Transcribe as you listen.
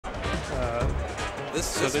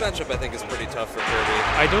This matchup, I think, is pretty tough for Kirby.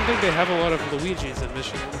 I don't think they have a lot of Luigis in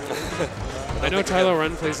Michigan. I know Tyler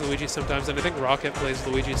Run plays Luigi sometimes, and I think Rocket plays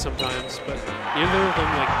Luigi sometimes, but neither of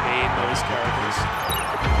them like main those characters.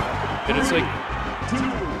 And it's like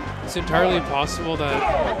it's entirely possible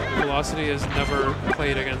that Velocity has never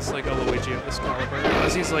played against like a Luigi of this caliber,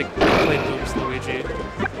 unless he's like played Boom's Luigi.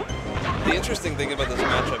 The interesting thing about this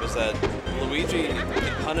matchup is that Luigi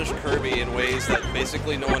can punish Kirby in ways that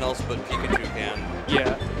basically no one else but Pikachu can.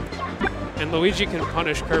 Yeah. And Luigi can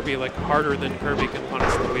punish Kirby like harder than Kirby can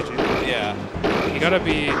punish Luigi. Yeah. You gotta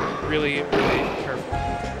be really, really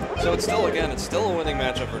careful. So it's still, again, it's still a winning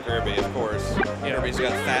matchup for Kirby, of course. Yeah. Kirby's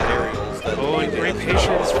got fat aerials. That and great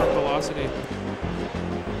patience from Velocity.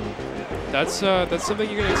 That's something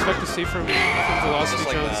you can expect to see from Velocity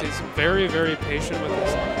like Jones. He's very, very patient with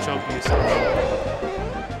his jump usage.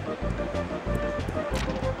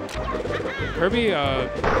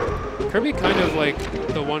 Kirby kind of like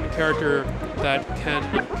the one character that can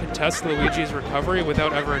contest Luigi's recovery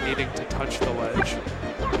without ever needing to touch the ledge.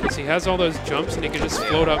 Because he has all those jumps and he can just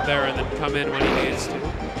float up there and then come in when he needs to.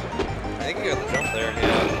 I think he got the jump there,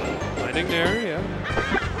 yeah. Landing there, yeah.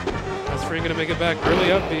 How's Freean gonna make it back?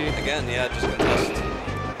 Early up B. Again, yeah, just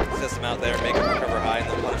contest him out there, make him recover high, and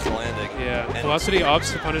then punish the landing. Yeah, and Velocity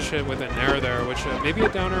opts to punish it with a nair there, which maybe a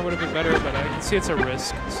downer would have been better, but I can see it's a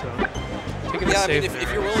risk, so taking the safe. I mean,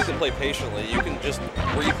 if you're willing to play patiently, you can just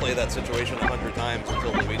replay that situation 100 times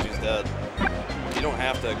until Luigi's dead. You don't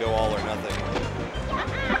have to go all or nothing.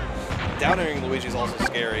 Down airing Luigi's also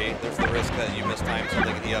scary. There's the risk that you mistime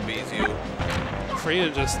something and he up-B's you.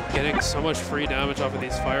 Freean just getting so much free damage off of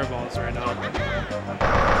these fireballs right now.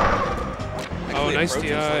 Oh, nice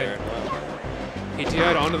DI. He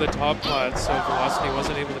DI'd onto the top plat, so Velocity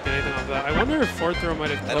wasn't able to get anything off that. I wonder if forward throw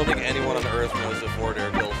might have... I don't think anyone on Earth knows that forward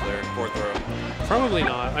air kills their forward throw. Probably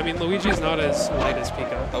not. I mean, Luigi's not as light as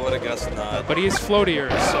Pika. I would have guessed not. But he's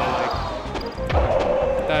floatier, so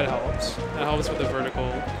like... that helps. That helps with the vertical.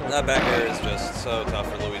 That back air is just so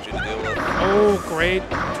tough for Luigi to deal with. Oh, great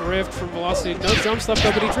drift from Velocity. No jumps left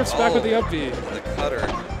though, but he drifts back with the up B. The cutter.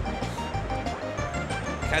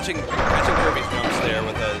 Catching Kirby's jumps there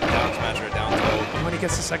with a down smash or a down toe. And when he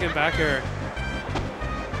gets the second back air.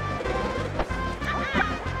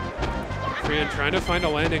 Freean trying to find a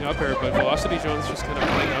landing up air, but Velocity Jones just kind of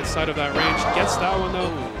playing outside of that range. Gets that one though.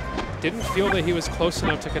 Ooh. Didn't feel that he was close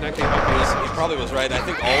enough to connect the up B. He probably was right. I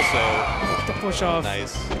think also... the push off.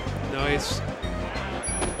 Nice. Nice.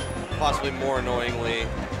 Possibly more annoyingly,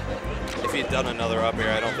 if he'd done another up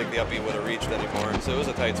air, I don't think the up B would have reached anymore. So it was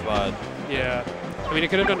a tight spot. Yeah. I mean, he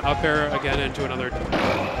could have done up air again into another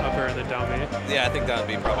up air and then down B. Yeah, I think down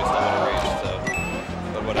B probably still would have reached, so...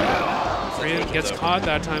 But whatever. Freean gets caught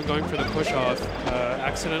that time going for the push off.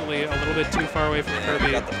 Accidentally a little bit too far away from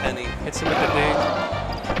Kirby. Got the penny. Hits him with the ding.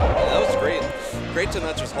 Yeah, that was great. Great to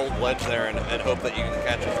not just hold ledge there and hope that you can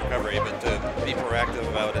catch his recovery, but to be proactive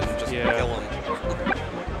about it and just kill him.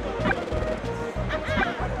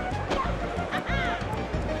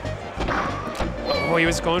 Oh, he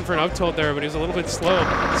was going for an up tilt there, but he was a little bit slow.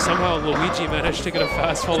 Somehow Luigi managed to get a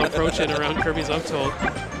fastball approach in around Kirby's up tilt.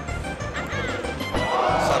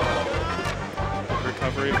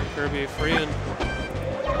 Recovery from Kirby. Freean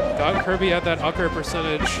got Kirby at that up air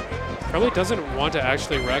percentage. Probably doesn't want to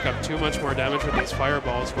actually rack up too much more damage with these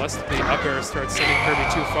fireballs, lest the up air starts sending Kirby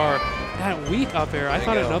too far. That weak up air, I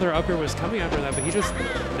thought another up air was coming after that, but he just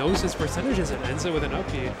knows his percentages and ends it with an up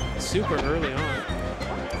B super early on.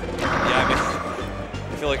 Yeah, I mean,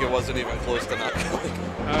 I feel like it wasn't even close to not killing.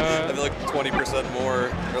 I feel like 20%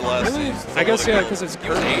 more or less. Really? I guess, yeah, because it's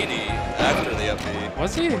Kirby. He was 80 after the up B.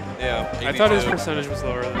 Was he? Yeah, 82. I thought his percentage was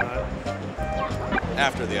lower than that.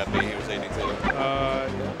 After the up B, he was 82.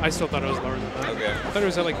 I still thought it was lower than that. Okay. I thought it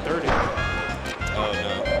was at like 30. Oh,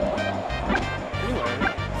 no. Anyway,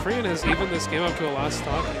 Freean has evened this game up to a last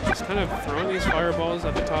stop. He's just kind of throwing these fireballs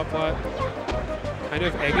at the top plat, kind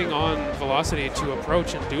of egging on Velocity to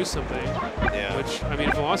approach and do something. Yeah. Which, I mean,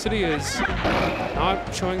 Velocity is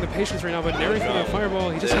not showing the patience right now, but nairing from that fireball,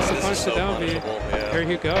 he just has to punch the down B. Yeah. Here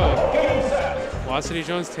you go. Velocity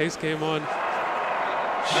Jones takes game on,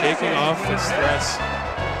 shaking off the stress.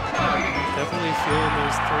 Definitely feeling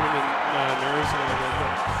those tournament nerves a little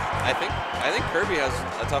bit. I think Kirby has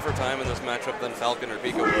a tougher time in this matchup than Falcon or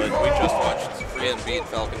Pika would. We just watched Freean beat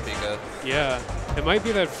Falcon Pika. Yeah, it might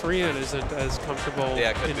be that Freean isn't as comfortable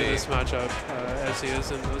into this matchup as he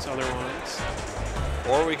is in those other ones.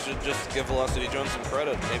 Or we should just give Velocity Jones some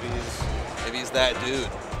credit. Maybe he's that dude.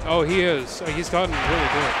 Oh, he is. He's gotten really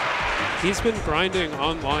good. He's been grinding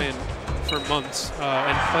online for months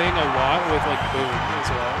and playing a lot with like Boom as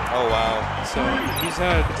well. Oh wow! So he's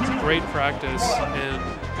had great practice and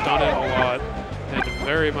done it a lot, and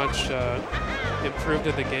very much improved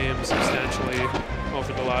in the game substantially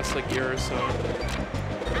over the last like year or so.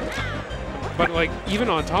 But like even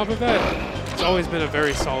on top of that, he's always been a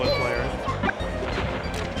very solid player.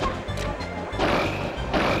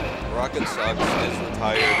 Rocket sucks, is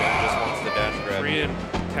retired, and just wants to dash grab. Freean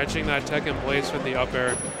catching that tech in place with the up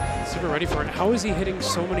air. Super ready for it. How is he hitting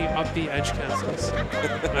so many up B edge cancels?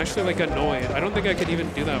 I'm actually like annoyed. I don't think I could even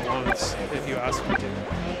do that once if you asked me to.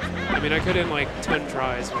 I mean, I could in like 10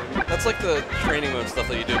 tries maybe. That's like the training mode stuff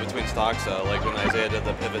that you do between stocks, like when Isaiah did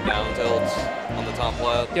the pivot down tilts on the top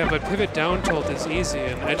flat. Yeah, but pivot down tilt is easy,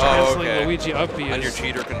 and edge canceling Luigi up B is on your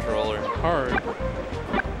cheater controller. Hard.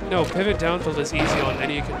 No, pivot down tilt is easy on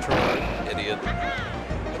any controller. Idiot.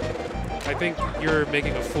 I think you're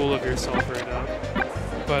making a fool of yourself right now.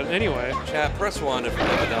 But anyway. Chat, press 1 if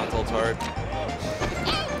pivot down tilt's hard.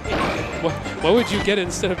 What would you get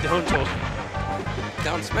instead of down tilt?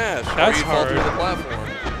 Down smash. That's or you hard. Fall through the platform.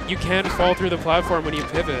 You can't fall through the platform when you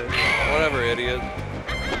pivot. Whatever, idiot.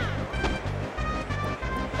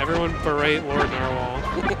 Everyone berate Lord Narwhal.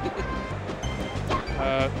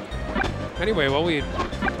 Anyway, while we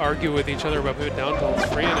argue with each other about pivot down tilts,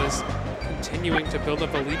 Freean is continuing to build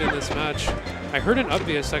up a lead in this match. I heard an up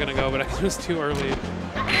B a second ago, but it was too early.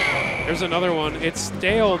 There's another one. It's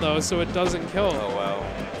stale though, so it doesn't kill. Oh wow.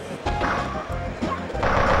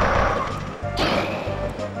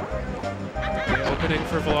 Okay, opening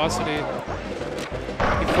for velocity.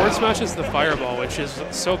 He forward smashes the fireball, which is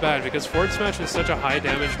so bad because forward smash is such a high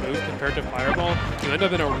damage move compared to fireball. You end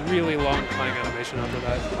up in a really long playing animation after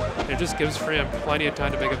that. And it just gives Freean plenty of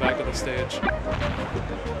time to make it back to the stage.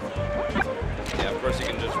 Yeah, of course you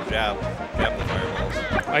can just jab the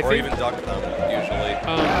fireballs. Or even duck them, usually.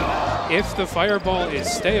 If the fireball is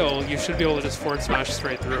stale, you should be able to just forward smash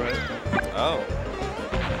straight through it. Oh.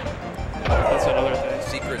 That's another thing.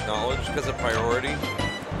 Secret knowledge because of priority?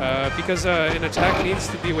 Because an attack needs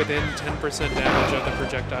to be within 10% damage of the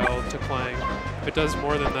projectile to playing. If it does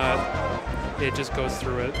more than that, it just goes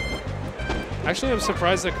through it. Actually, I'm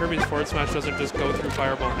surprised that Kirby's forward smash doesn't just go through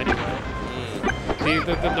fireball anyway.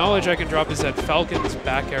 The knowledge I can drop is that Falcon's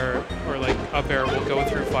back air or like up air will go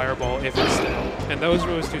through fireball if it's stale, and those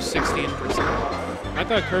moves do 16%. I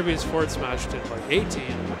thought Kirby's forward smash did like 18.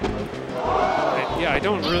 Yeah, I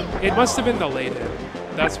don't really. It must have been the late hit.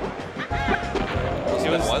 That's what.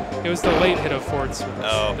 It was the late hit of forward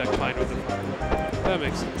smash that climbed with the fireball. That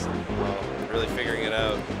makes sense. Really figuring it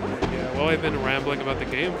out. Yeah, well, I've been rambling about the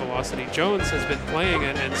game velocity. Jones has been playing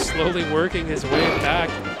it and slowly working his way back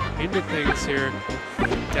into things here.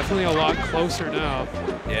 Definitely a lot closer now.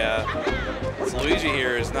 Yeah. So Luigi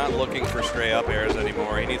here is not looking for stray up airs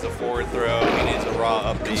anymore. He needs a forward throw. He needs a raw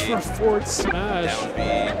up B. Goes for a forward smash. Down B.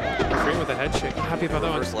 Freean with a head shake. I'm happy about that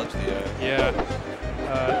one. Reverse ledge DI. Yeah.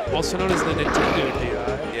 Also known as the Nintendo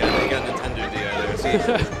DI. Yeah, they got Nintendo DI there. See?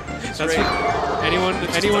 That's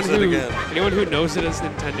anyone who knows it as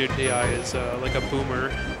Nintendo DI is like a boomer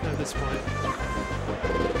at this point.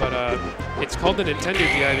 But it's called the Nintendo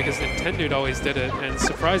DI because Nintendo always did it, and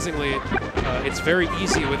surprisingly, it's very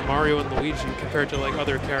easy with Mario and Luigi compared to like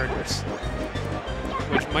other characters,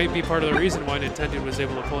 which might be part of the reason why Nintendo was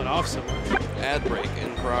able to pull it off so much. Ad break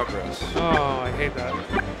in progress. Oh, I hate that.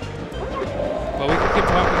 But we can keep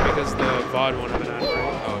talking because the VOD won't have an ad break.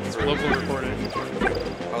 Oh, it's true. local recording.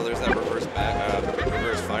 Oh, there's that reverse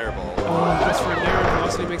fireball. Oh, that's for Nair.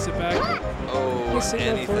 Velocity makes it back. Oh,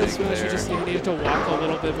 anything forward smash. there. You needed to walk a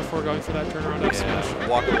little bit before going for that turnaround up smash.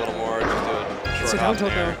 Walk a little more, just do a short It's a down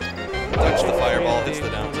tilt there. Touch the fireball, hits the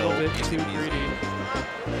down tilt. A little bit Easy too peasy. greedy.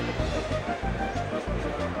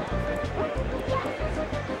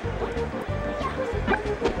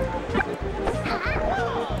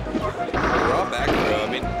 Raw back throw. I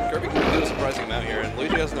mean, Kirby can do a surprising amount here, and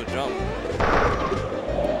Luigi has no jump.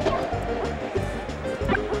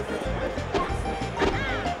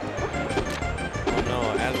 Oh no,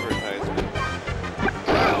 advertisement.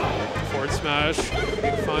 Forward smash.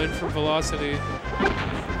 Big find from velocity.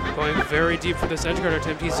 Going very deep for this edge guard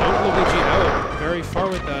attempt. He zoned Luigi out very far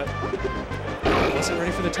with that. Wasn't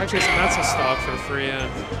ready for the tech chase, and that's a stock for Freean.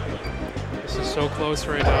 This is so close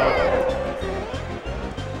right now.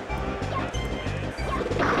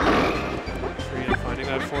 Freean finding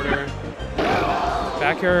that forward air.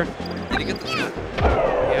 Back air. Did he get the jump?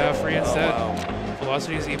 Yeah, Freean's dead. Wow.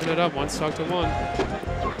 Velocity's even it up, one stock to one.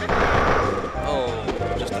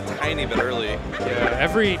 Oh, just a tiny bit early. Yeah,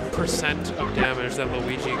 every percent of damage that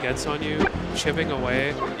Luigi gets on you, chipping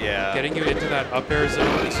away, Yeah. getting you into that up air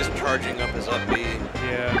zone. He's just charging up his up B.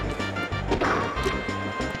 Yeah.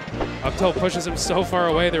 Up tilt pushes him so far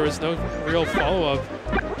away, there was no real follow-up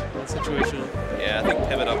in that situation. Yeah, I think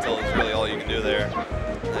pivot up tilt is really all you can do there.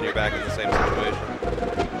 And then you're back in the same situation.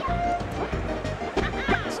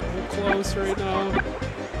 So close right now.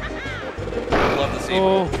 I'd love to see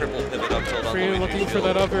triple pivot up tilt on Freean Luigi's looking for shield.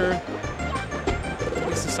 that upper.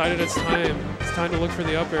 He's decided it's time. It's time to look for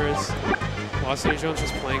the uppers. Velocity Jones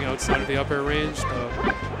just playing outside of the upper range, though.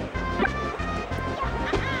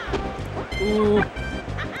 Ooh.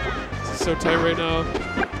 This is so tight right now.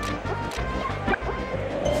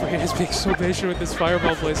 Freean is being so patient with this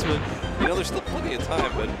fireball placement. You know, there's still plenty of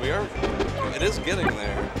time, but it is getting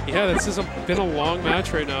there. Yeah, this has been a long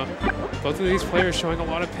match right now. Both of these players showing a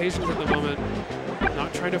lot of patience at the moment.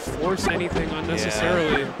 Not trying to force anything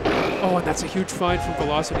unnecessarily. Yeah. Oh, and that's a huge find from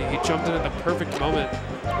Velocity. He jumped in at the perfect moment.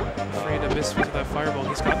 Freean to miss with that fireball.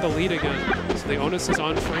 He's got the lead again. So the onus is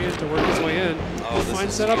on Freean to work his way in. Oh, he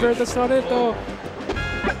finds that upper. That's not it, though.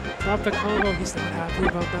 Drop the combo. He's not happy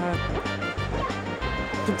about that.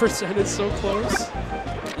 The percent is so close.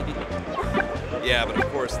 Yeah, but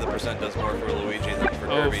of course the percent does more for Luigi than for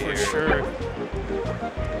Kirby for here. Sure.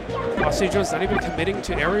 Velocity Jones not even committing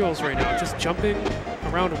to aerials right now. Just jumping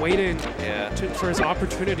around waiting for his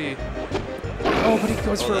opportunity. Oh, but he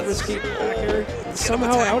goes for a risky back air.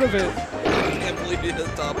 Somehow out of it. I can't believe he hit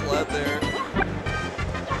top flat there.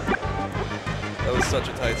 That was such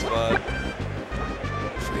a tight spot.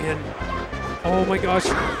 Freean. Oh my gosh.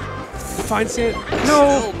 He finds it.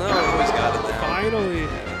 No! Still no. He's got it now. Finally.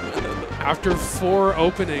 After 4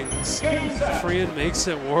 openings, Freean makes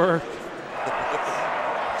it work.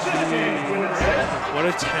 What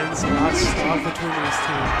a tense last stop between these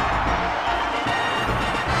two.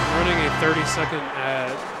 Running a 30-second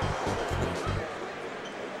ad.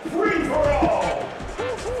 Free for all.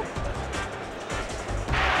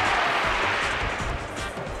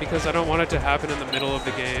 Because I don't want it to happen in the middle of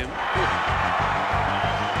the game. It'll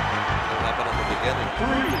happen at the beginning.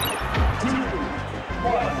 3, 2,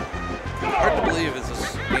 1. Hard to believe this is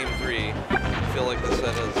game 3. I feel like the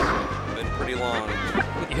set has been pretty long.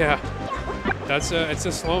 Yeah. It's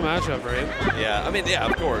a slow matchup, right? Yeah, I mean, yeah,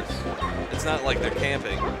 of course. It's not like they're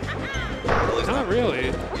camping. Not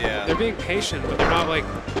really. Yeah. They're being patient, but they're not like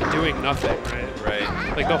doing nothing, right?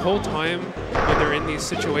 Right. Like the whole time when they're in these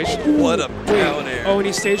situations. What a down air. Oh, and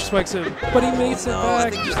he stage spikes him, but he makes it back. I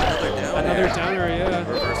think just another down air. Another downer, yeah.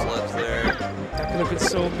 Reverse left there. That could have been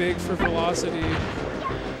so big for Velocity.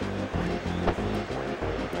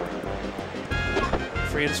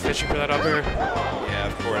 Freean's fishing for that upper. Yeah,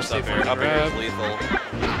 of course, up air. Velocity Up air is lethal.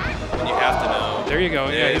 And you have to know. There you go.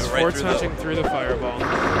 Yeah, he's right forward smashing through the fireball.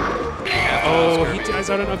 Oh, he dies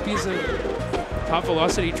out on up B's and top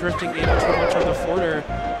Velocity drifting in too much on the forwarder.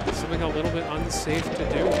 Something a little bit unsafe to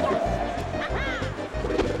do.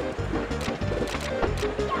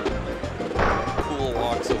 Cool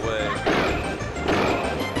walks away.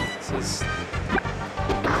 This is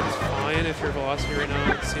fine if you're Velocity right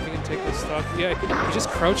now. See if you can take this stock. Yeah, he just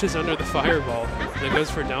crouches under the fireball and then goes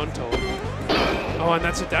for down tilt. Oh, and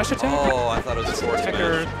that's a dash attack? Oh, I thought it was a forward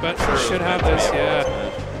Tecker, smash. but he should have this, yeah.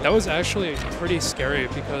 That was actually pretty scary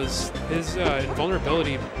because his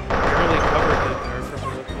invulnerability barely covered him there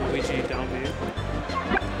from Luigi down B.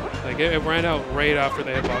 Like it ran out right after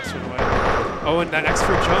the hitbox went away. Oh, and that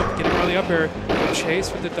extra jump, getting around the up air. Good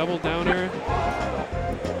chase with the double downer.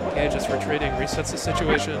 Okay, just retreating, resets the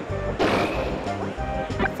situation.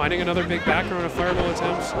 Finding another big backer on a fireball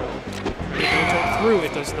attempt. Through,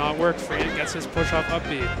 it does not work. Freean gets his push off up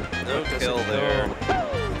B. No kill there.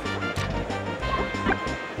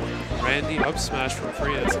 Randy up smash from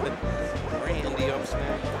Freean. Randy up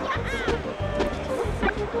smash.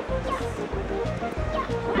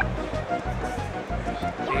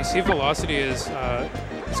 You see Velocity is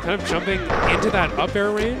kind of jumping into that up air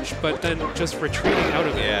range, but then just retreating out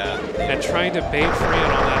of it. Yeah. And trying to bait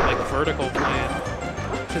Freean on that like vertical plane.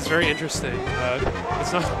 Which is very interesting.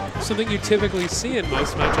 It's not something you typically see in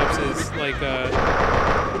most matchups is like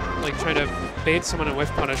trying to bait someone and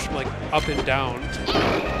whiff punish like up and down.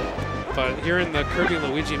 But here in the Kirby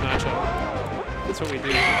Luigi matchup, that's what we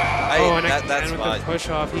do. And with the push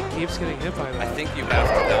off, he keeps getting hit by that. I think you have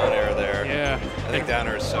to down air there. Yeah. I think down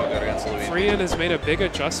air is so good against Luigi. Freean has made a big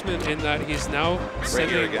adjustment in that he's now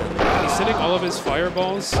sending all of his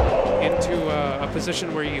fireballs into a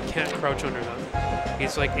position where you can't crouch under them.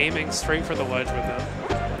 He's like aiming straight for the ledge with them.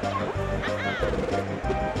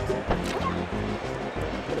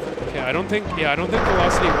 Okay, I don't think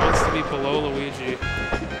Velocity wants to be below Luigi.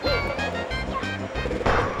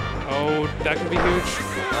 Oh, that could be huge.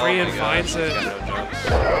 Freean finds it. No jumps.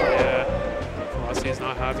 Yeah. SSC's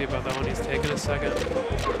not happy about that one. He's taking a second.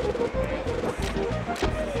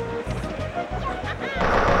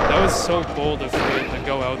 That was so bold of Freean to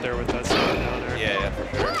go out there with that second downer. Yeah,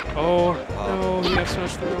 for sure. Oh, no, he got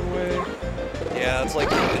smashed the wrong way. Yeah, it's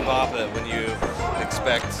like in Bop It when you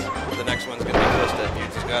expect the next one's going to be twisted. You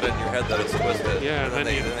just got it in your head that it's twisted. Yeah, and then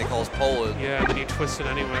they call us Poland. Yeah, and then he twisted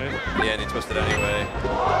anyway. Yeah, and he twisted anyway.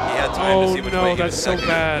 He had time to see which way no, he that's was so second,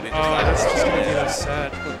 bad. but he Oh, that's just going to be yeah.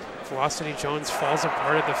 upset. Velocity Jones falls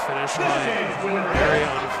apart at the finish line. Very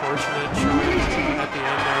unfortunate showing at the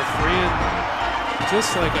end there. Freean,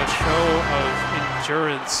 just like a show of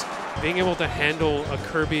endurance, being able to handle a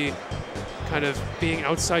Kirby kind of being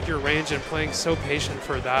outside your range and playing so patient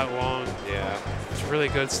for that long. Yeah. It's really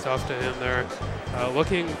good stuff to him there.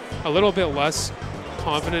 Looking a little bit less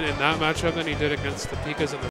confident in that matchup than he did against the Pikas in the